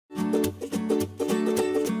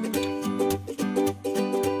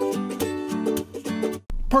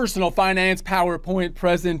Personal finance PowerPoint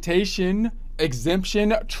presentation,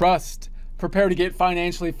 Exemption Trust. Prepare to get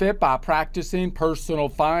financially fit by practicing personal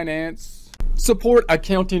finance. Support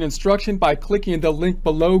accounting instruction by clicking the link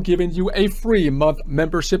below, giving you a free month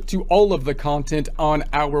membership to all of the content on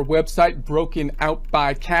our website, broken out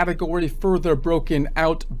by category, further broken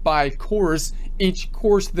out by course. Each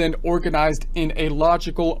course then organized in a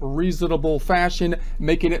logical, reasonable fashion,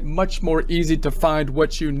 making it much more easy to find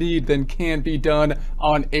what you need than can be done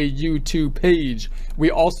on a YouTube page.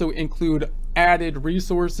 We also include added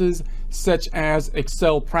resources such as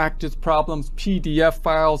Excel practice problems, PDF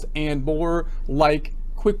files, and more, like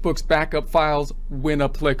QuickBooks backup files when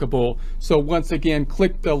applicable. So once again,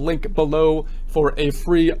 click the link below for a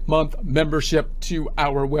free month membership to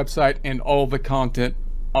our website and all the content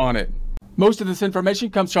on it. Most of this information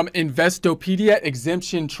comes from Investopedia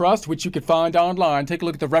Exemption Trust, which you can find online. Take a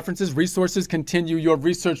look at the references, resources, continue your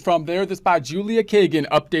research from there. This by Julia Kagan,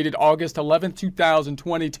 updated August 11th,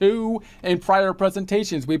 2022. In prior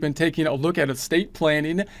presentations, we've been taking a look at estate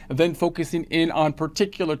planning, then focusing in on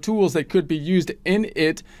particular tools that could be used in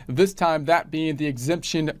it, this time that being the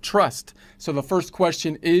Exemption Trust. So the first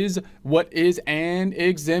question is, what is an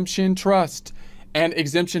exemption trust? An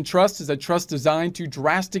exemption trust is a trust designed to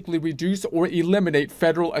drastically reduce or eliminate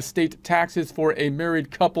federal estate taxes for a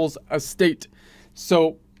married couple's estate.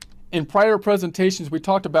 So in prior presentations, we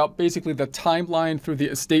talked about basically the timeline through the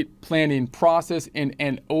estate planning process in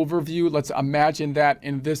an overview. Let's imagine that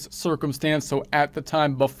in this circumstance. So at the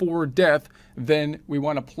time before death, then we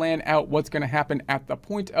want to plan out what's going to happen at the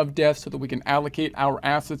point of death so that we can allocate our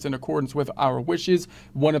assets in accordance with our wishes.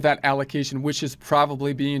 One of that allocation wishes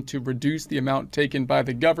probably being to reduce the amount taken by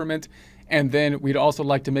the government. And then we'd also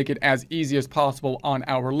like to make it as easy as possible on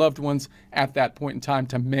our loved ones at that point in time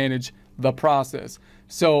to manage the process.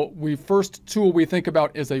 So first tool we think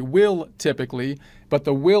about is a will typically, but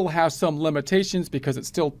the will has some limitations because it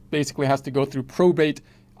still basically has to go through probate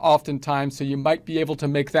oftentimes. So you might be able to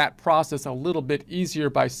make that process a little bit easier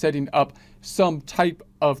by setting up some type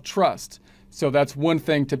of trust. So that's one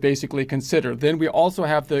thing to basically consider. Then we also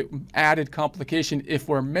have the added complication if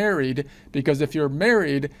we're married, because if you're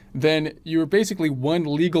married, then you're basically one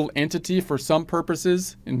legal entity for some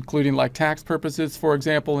purposes, including like tax purposes, for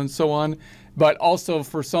example, and so on. But also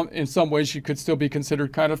in some ways, you could still be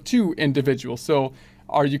considered kind of two individuals. So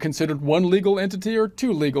are you considered one legal entity or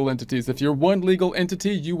two legal entities? If you're one legal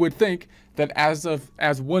entity, you would think that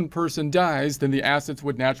as one person dies, then the assets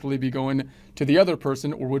would naturally be going to the other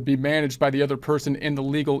person or would be managed by the other person in the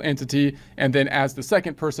legal entity. And then as the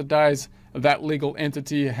second person dies, that legal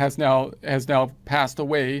entity has now passed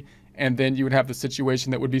away. And then you would have the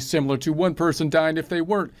situation that would be similar to one person dying if they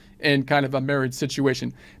weren't in kind of a married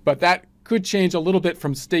situation. But that could change a little bit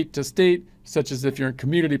from state to state, such as if you're in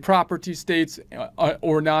community property states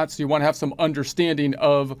or not. So you want to have some understanding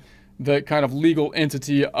of the kind of legal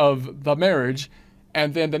entity of the marriage.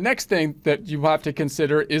 And then the next thing that you have to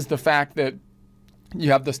consider is the fact that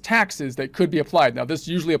you have this taxes that could be applied. Now, this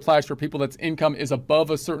usually applies for people that's income is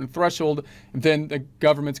above a certain threshold. Then the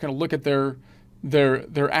government's going to look at their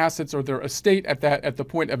assets or their estate at the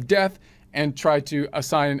point of death and try to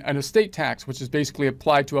assign an estate tax, which is basically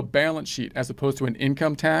applied to a balance sheet as opposed to an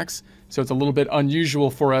income tax. So it's a little bit unusual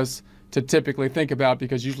for us to typically think about,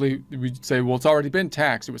 because usually we say, well, it's already been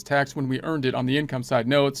taxed. It was taxed when we earned it on the income side.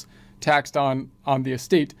 No, it's taxed on the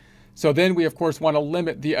estate. So then we, of course, want to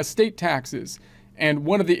limit the estate taxes. And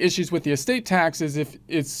one of the issues with the estate tax is if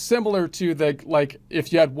it's similar to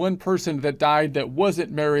if you had one person that died that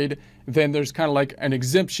wasn't married, then there's kind of like an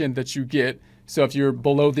exemption that you get. So if you're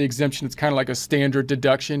below the exemption, it's kind of like a standard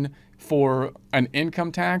deduction for an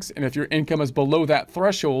income tax. And if your income is below that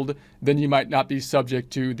threshold, then you might not be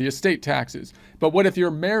subject to the estate taxes. But what if you're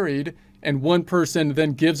married and one person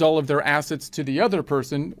then gives all of their assets to the other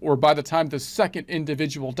person, or by the time the second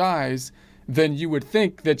individual dies, then you would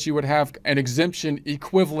think that you would have an exemption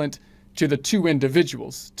equivalent to the two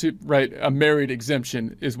individuals, right? A married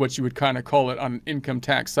exemption is what you would kind of call it on an income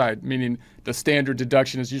tax side, meaning the standard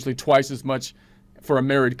deduction is usually twice as much for a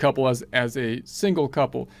married couple as a single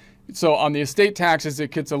couple. So on the estate taxes,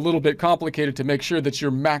 it gets a little bit complicated to make sure that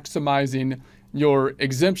you're maximizing your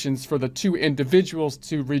exemptions for the two individuals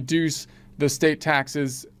to reduce the estate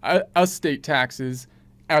taxes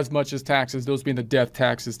as much as taxes, those being the death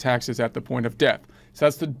taxes at the point of death. So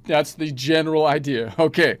that's the general idea.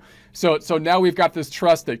 Okay, so now we've got this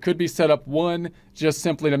trust that could be set up, one, just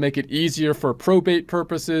simply to make it easier for probate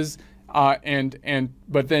purposes,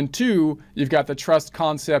 but then two, you've got the trust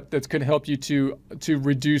concept that's going to help you to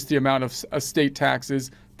reduce the amount of estate taxes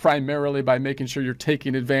primarily by making sure you're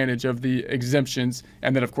taking advantage of the exemptions.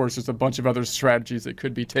 And then, of course, there's a bunch of other strategies that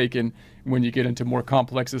could be taken when you get into more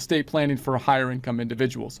complex estate planning for higher income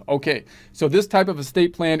individuals. Okay, so this type of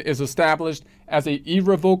estate plan is established as a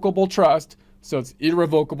irrevocable trust. So it's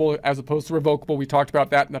irrevocable as opposed to revocable. We talked about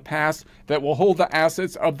that in the past, that will hold the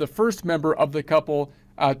assets of the first member of the couple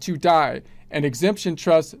to die. An exemption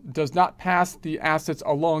trust does not pass the assets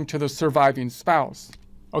along to the surviving spouse.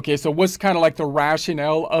 Okay, so what's kind of like the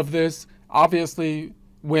rationale of this? Obviously,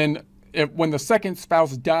 when the second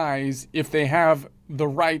spouse dies, if they have the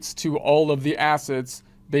rights to all of the assets,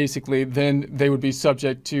 basically, then they would be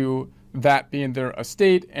subject to that being their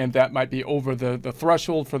estate, and that might be over the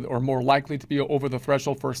threshold for, or more likely to be over the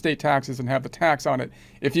threshold for estate taxes and have the tax on it.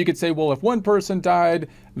 If you could say, well, if one person died,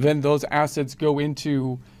 then those assets go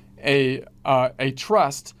into a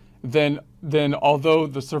trust, then although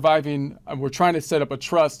the surviving, we're trying to set up a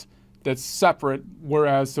trust that's separate,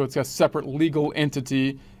 whereas, so it's a separate legal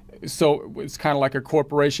entity, so it's kind of like a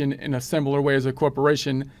corporation in a similar way as a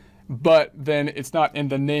corporation, but then it's not in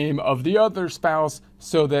the name of the other spouse,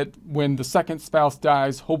 so that when the second spouse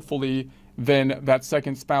dies, hopefully, then that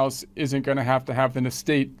second spouse isn't going to have an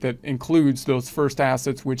estate that includes those first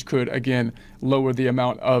assets, which could, again, lower the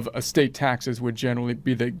amount of estate taxes, would generally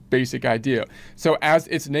be the basic idea. So as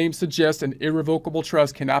its name suggests, an irrevocable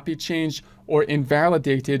trust cannot be changed or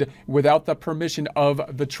invalidated without the permission of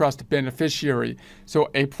the trust beneficiary. So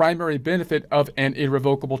a primary benefit of an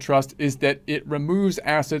irrevocable trust is that it removes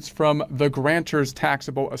assets from the grantor's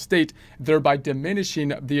taxable estate, thereby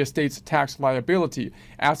diminishing the estate's tax liability.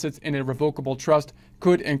 Assets in a revocable trust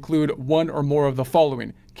could include one or more of the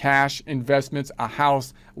following: cash, investments, a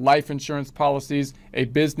house, life insurance policies, a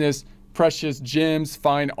business, precious gems,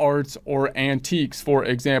 fine arts, or antiques, for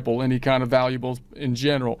example, any kind of valuables in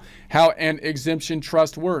general. How an exemption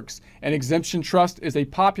trust works. An exemption trust is a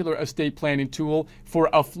popular estate planning tool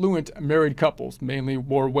for affluent married couples, mainly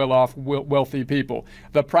more well-off, wealthy people.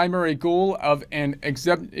 The primary goal of an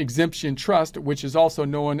exemption trust, which is also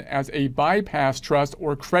known as a bypass trust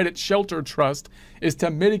or credit shelter trust, is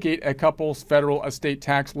to mitigate a couple's federal estate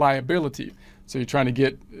tax liability. So you're trying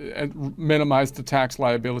to minimize the tax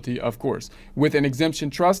liability, of course. With an exemption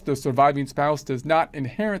trust, the surviving spouse does not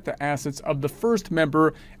inherit the assets of the first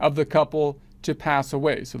member of the couple to pass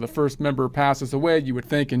away. So the first member passes away, you would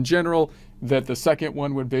think in general that the second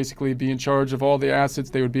one would basically be in charge of all the assets.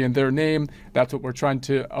 They would be in their name. That's what we're trying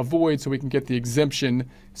to avoid so we can get the exemption.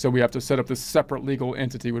 So we have to set up this separate legal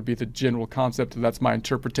entity, would be the general concept. That's my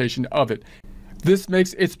interpretation of it. This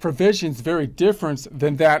makes its provisions very different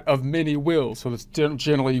than that of many wills. So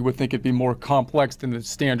generally you would think it'd be more complex than the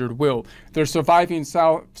standard will. Their surviving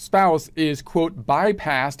spouse is, quote,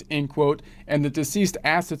 bypassed, end quote, and the deceased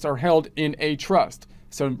assets are held in a trust.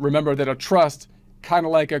 So remember that a trust, kind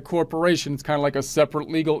of like a corporation, it's kind of like a separate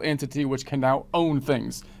legal entity which can now own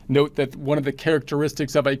things. Note that one of the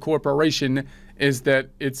characteristics of a corporation is that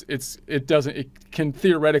it can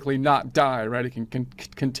theoretically not die, right? It can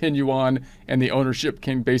continue on, and the ownership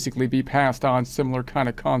can basically be passed on. Similar kind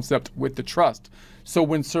of concept with the trust. So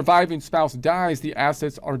when surviving spouse dies, the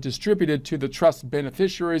assets are distributed to the trust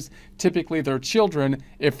beneficiaries, typically their children,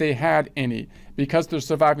 if they had any. Because the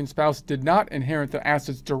surviving spouse did not inherit the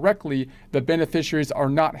assets directly, the beneficiaries are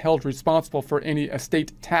not held responsible for any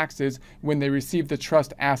estate taxes when they receive the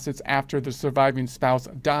trust assets after the surviving spouse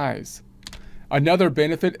dies. Another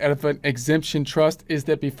benefit of an exemption trust is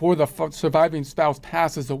that before the surviving spouse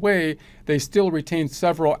passes away, they still retain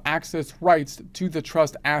several access rights to the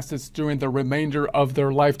trust assets during the remainder of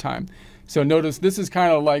their lifetime. So notice this is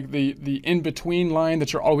kind of like the in-between line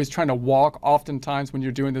that you're always trying to walk oftentimes when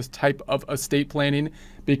you're doing this type of estate planning,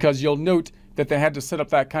 because you'll note that they had to set up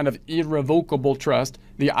that kind of irrevocable trust,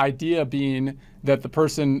 the idea being that the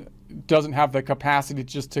person doesn't have the capacity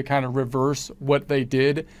just to kind of reverse what they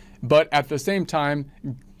did, but at the same time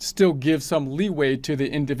still give some leeway to the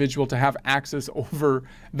individual to have access over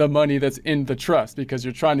the money that's in the trust, because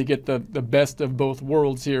you're trying to get the best of both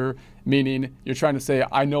worlds here, meaning you're trying to say,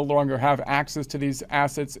 I no longer have access to these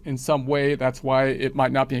assets in some way. That's why it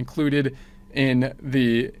might not be included in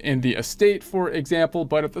the estate, for example,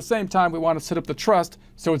 but at the same time we want to set up the trust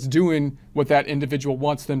so it's doing what that individual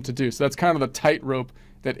wants them to do. So that's kind of the tightrope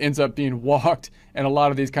that ends up being walked in a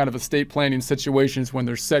lot of these kind of estate planning situations when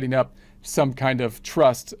they're setting up some kind of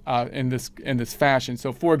trust in this fashion.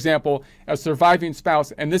 So for example, a surviving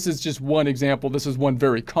spouse, and this is just one example, this is one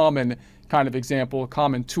very common kind of example, a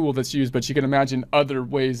common tool that's used, but you can imagine other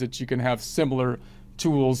ways that you can have similar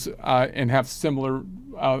tools and have similar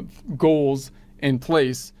goals in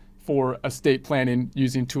place for estate planning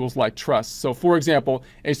using tools like trusts. So for example,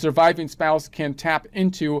 a surviving spouse can tap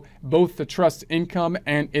into both the trust's income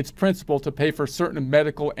and its principal to pay for certain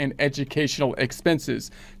medical and educational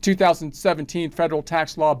expenses. 2017 federal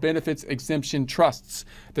tax law benefits exemption trusts.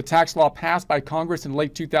 The tax law passed by Congress in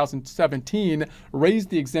late 2017 raised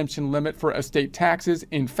the exemption limit for estate taxes.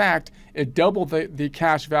 In fact, it doubled the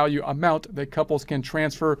cash value amount that couples can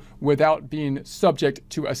transfer without being subject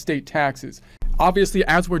to estate taxes. Obviously,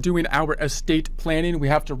 as we're doing our estate planning, we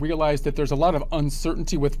have to realize that there's a lot of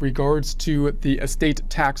uncertainty with regards to the estate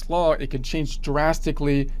tax law. It can change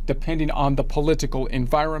drastically depending on the political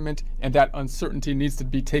environment, and that uncertainty needs to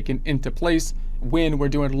be taken into place when we're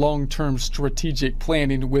doing long-term strategic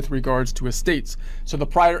planning with regards to estates. So the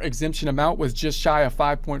prior exemption amount was just shy of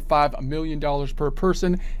 $5.5 million per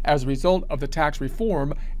person. As a result of the tax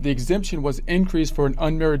reform, the exemption was increased for an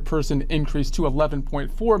unmarried person, increased to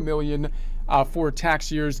 $11.4 million for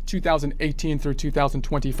tax years 2018 through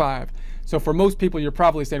 2025. So for most people, you're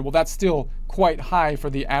probably saying, well, that's still quite high for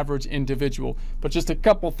the average individual. But just a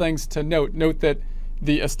couple things to note. Note that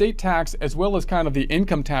the estate tax, as well as kind of the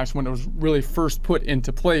income tax when it was really first put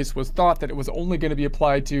into place, was thought that it was only going to be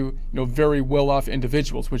applied to, very well-off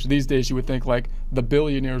individuals, which these days you would think like the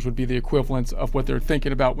billionaires would be the equivalents of what they're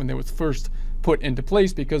thinking about when it was first put into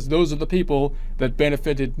place, because those are the people that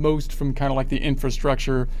benefited most from kind of like the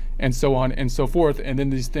infrastructure and so on and so forth. And then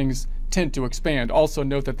these things tend to expand. Also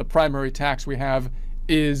note that the primary tax we have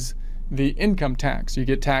is the income tax. You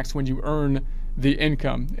get taxed when you earn the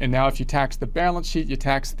income. And now if you tax the balance sheet, you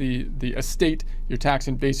tax the estate, you're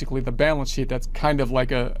taxing basically the balance sheet. That's kind of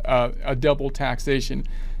like a double taxation.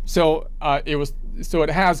 So it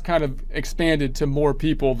has kind of expanded to more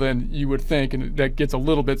people than you would think, and that gets a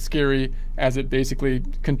little bit scary as it basically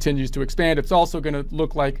continues to expand. It's also going to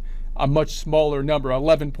look like a much smaller number,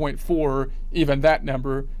 11.4, even that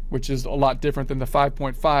number, which is a lot different than the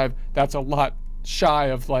 5.5. That's a lot shy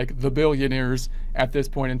of like the billionaires at this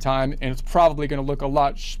point in time, and it's probably going to look a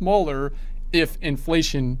lot smaller if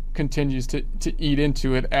inflation continues to eat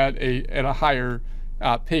into it at a higher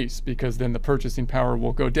pace, because then the purchasing power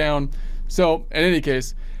will go down. So in any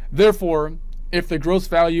case, therefore, if the gross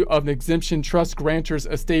value of an exemption trust grantor's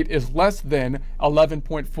estate is less than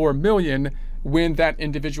 11.4 million when that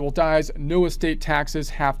individual dies, no estate taxes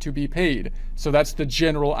have to be paid. So that's the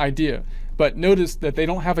general idea. But notice that they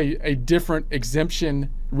don't have a different exemption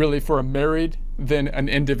really for a married than an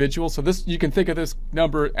individual. So this, you can think of this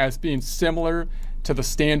number as being similar to the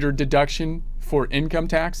standard deduction for income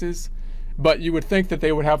taxes, but you would think that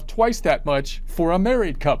they would have twice that much for a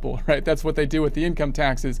married couple, right? That's what they do with the income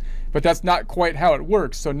taxes, but that's not quite how it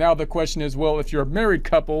works. So now the question is, well, if you're a married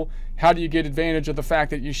couple, how do you get advantage of the fact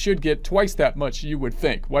that you should get twice that much, you would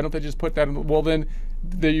think? Why don't they just put that in? Well, then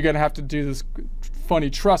you're going to have to do this funny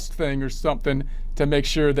trust thing or something to make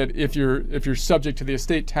sure that if you're subject to the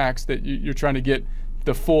estate tax, that you're trying to get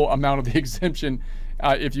the full amount of the exemption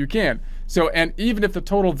if you can. So, and even if the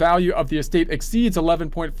total value of the estate exceeds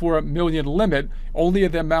 11.4 million limit, only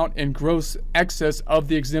the amount in gross excess of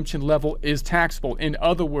the exemption level is taxable. In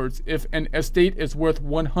other words, if an estate is worth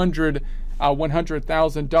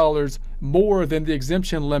 $100,000 more than the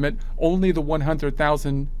exemption limit, only the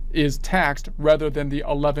 100,000 is taxed rather than the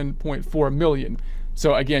 11.4 million.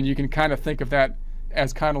 So again, you can kind of think of that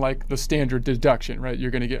as kind of like the standard deduction, right?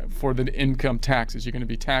 You're going to get for the income taxes. You're going to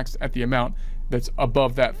be taxed at the amount that's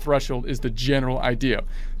above that threshold is the general idea.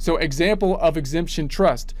 So example of exemption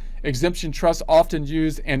trust. Exemption trusts often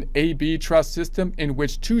use an A-B trust system in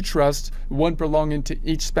which two trusts, one belonging to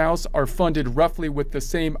each spouse, are funded roughly with the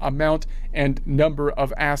same amount and number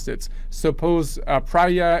of assets. Suppose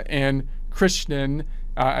Priya and Krishnan,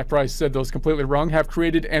 I probably said those completely wrong, have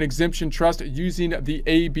created an exemption trust using the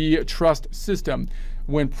A-B trust system.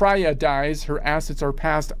 When Priya dies, her assets are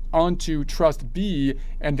passed onto Trust B,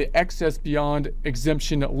 and the excess beyond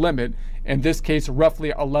exemption limit, in this case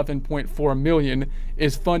roughly 11.4 million,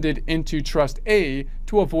 is funded into Trust A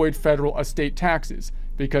to avoid federal estate taxes.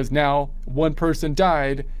 Because now one person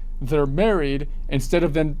died, they're married, instead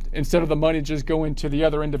of the money just going to the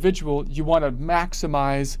other individual, you want to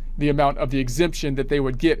maximize the amount of the exemption that they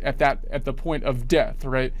would get at the point of death,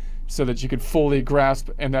 right? So that you could fully grasp,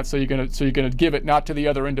 and that's so you're gonna give it not to the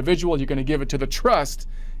other individual, you're gonna give it to the trust,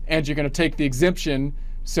 and you're gonna take the exemption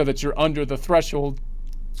so that you're under the threshold,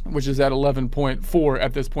 which is at 11.4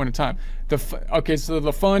 at this point in time. Okay, so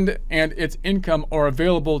the fund and its income are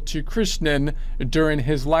available to Krishnan during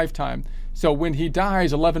his lifetime. So when he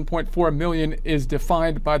dies, 11.4 million is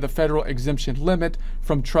defined by the federal exemption limit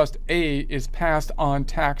from Trust A is passed on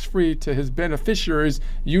tax-free to his beneficiaries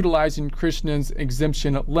utilizing Krishnan's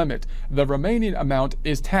exemption limit. The remaining amount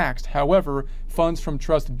is taxed. However, funds from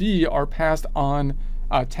Trust B are passed on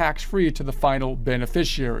tax-free to the final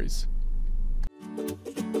beneficiaries.